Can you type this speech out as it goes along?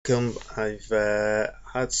I've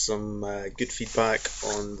had some good feedback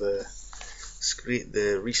on the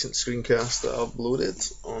recent screencast that I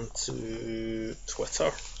uploaded onto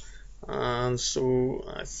Twitter, and so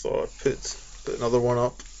I thought I'd put another one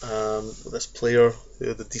up. This player who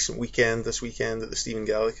had a decent weekend this weekend at the Stephen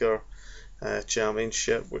Gallagher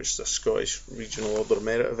Championship, which is a Scottish regional order of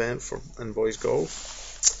merit event for in boys golf.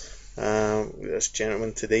 This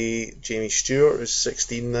gentleman today, Jamie Stewart, who's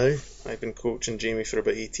 16 now. I've been coaching Jamie for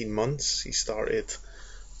about 18 months. He started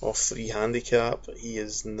off 3 handicap. He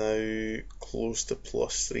is now close to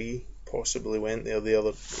 +3. Possibly went there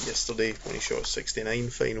yesterday when he shot 69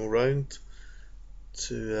 final round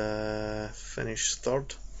to finish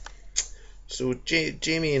third. So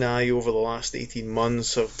Jamie and I, over the last 18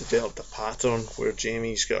 months, have developed a pattern where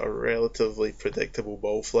Jamie's got a relatively predictable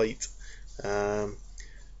ball flight.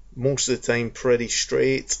 Most of the time pretty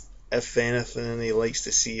straight. If anything, he likes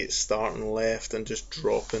to see it starting left and just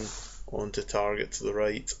dropping onto target to the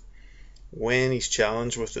right. When he's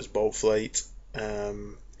challenged with his ball flight,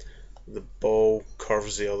 the ball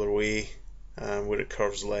curves the other way, where it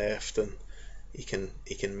curves left, and he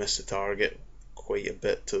can miss the target quite a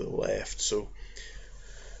bit to the left. So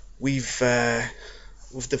we've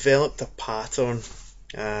developed a pattern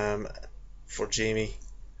for Jamie.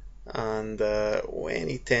 And when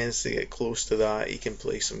he tends to get close to that, he can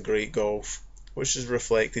play some great golf, which is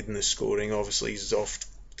reflected in the scoring. Obviously, he's off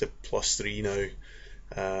to +3 now.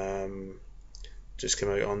 Just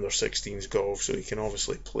come out under 16's golf, so he can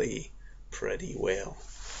obviously play pretty well.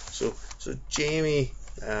 So Jamie,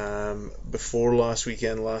 before last week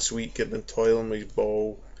had been toiling with his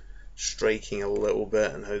ball, striking a little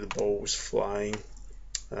bit, and how the ball was flying.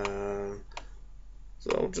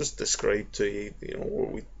 So I'll just describe to you,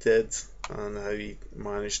 what we did and how he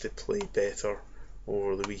managed to play better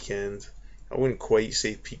over the weekend. I wouldn't quite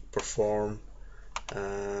say peak perform.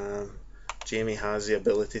 Jamie has the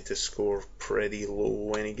ability to score pretty low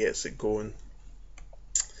when he gets it going.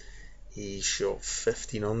 He shot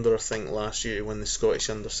 15 under, I think, last year to win the Scottish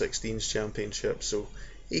Under 16's Championship, so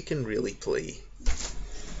he can really play.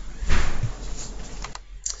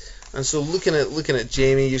 And so looking at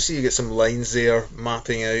Jamie, you see you get some lines there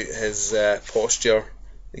mapping out his posture,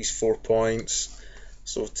 these 4 points.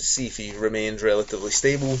 So to see if he remains relatively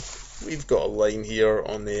stable, we've got a line here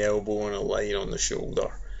on the elbow and a line on the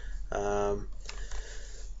shoulder.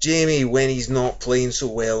 Jamie, when he's not playing so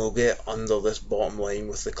well, will get under this bottom line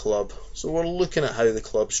with the club. So we're looking at how the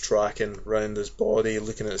club's tracking round his body,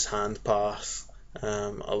 looking at his hand path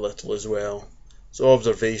a little as well. So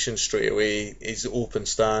observation straight away is open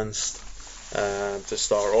stance to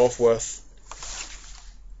start off with.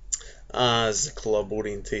 As the club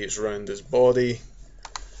orientates around his body,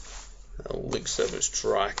 it looks as if it's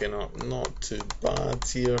tracking up not too bad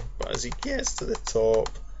here, but as he gets to the top,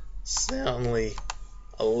 certainly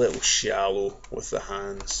a little shallow with the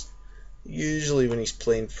hands. Usually when he's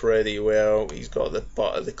playing pretty well, he's got the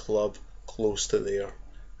butt of the club close to there.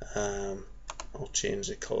 I'll change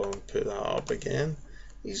the colour and put that up again.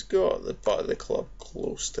 He's got the butt of the club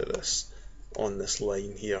close to this, on this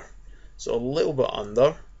line here. So a little bit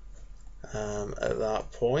under at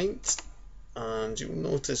that point. And you'll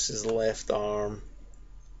notice his left arm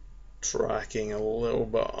tracking a little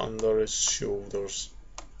bit under his shoulders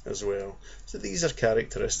as well. So these are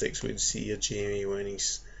characteristics we'd see of Jamie when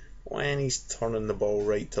he's turning the ball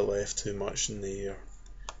right to left too much in the air.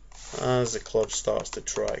 As the club starts to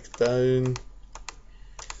track down,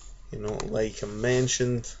 like I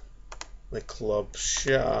mentioned, the club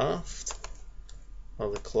shaft, or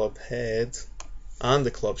the club head, and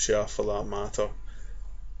the club shaft for that matter,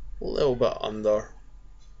 a little bit under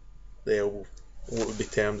the elbow, what would be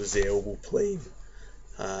termed as the elbow plane.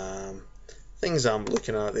 Things I'm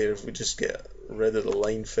looking at there, if we just get rid of the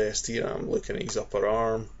line fest here, I'm looking at his upper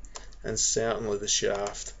arm, and certainly the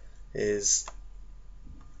shaft is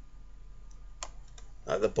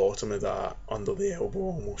at the bottom of that, under the elbow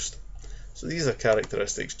almost. So these are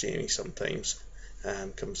characteristics Jamie sometimes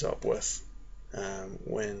comes up with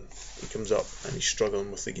when he comes up and he's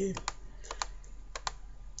struggling with the game.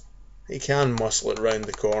 He can muscle it round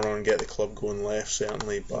the corner and get the club going left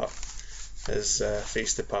certainly, but his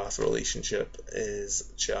face to path relationship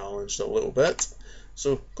is challenged a little bit.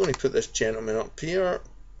 So I'm going to put this gentleman up here.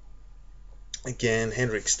 Again,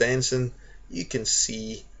 Henrik Stenson, you can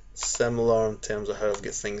see similar in terms of how I've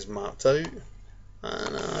got things mapped out,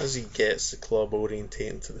 and as he gets the club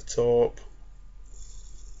orientating to the top,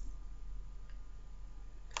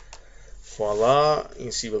 voila, you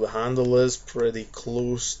can see where the handle is, pretty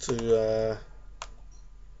close to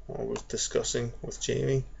what I was discussing with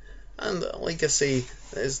Jamie, And like I say,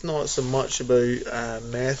 it's not so much about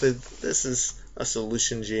method. This is a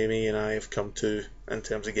solution Jamie and I have come to in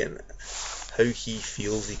terms of getting how he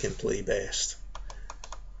feels he can play best.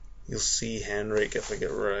 You'll see Henrik, if I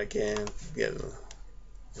get right again, get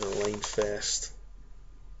the line fest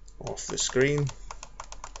off the screen.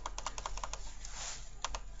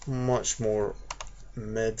 Much more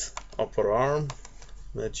mid upper arm,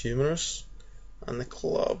 mid humerus, and the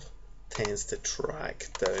club tends to track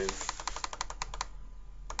down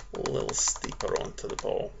a little steeper onto the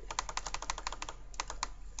ball.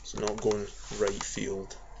 It's not going right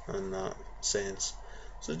field in that sense.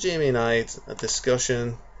 So Jamie and I had a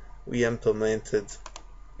discussion. We implemented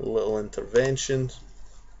a little intervention,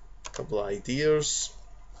 a couple of ideas.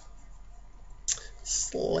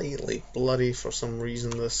 Slightly blurry for some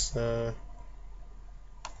reason this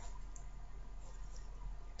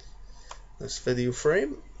video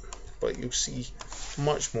frame, but you'll see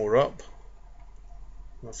much more up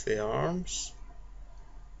with the arms,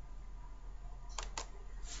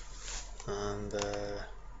 and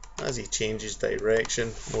as he changes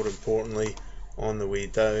direction, more importantly on the way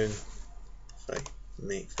down, if I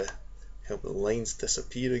help the lines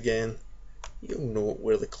disappear again, you'll note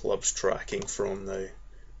where the club's tracking from now.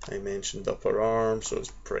 I mentioned upper arm, so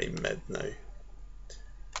it's pretty mid now.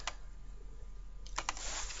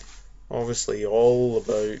 Obviously all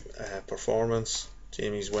about performance.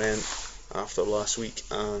 Jamie's went after last week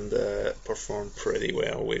and performed pretty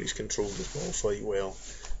well, where he's controlled his ball flight well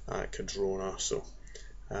at Cadrona. So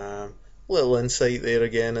little insight there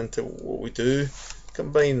again into what we do.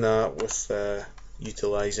 Combine that with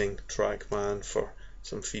utilising Trackman for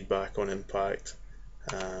some feedback on impact.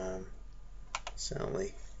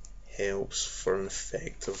 Certainly helps for an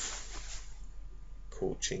effective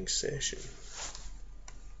coaching session.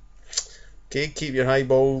 Okay, keep your high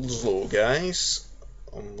balls low, guys.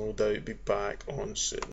 I'll no doubt be back on soon.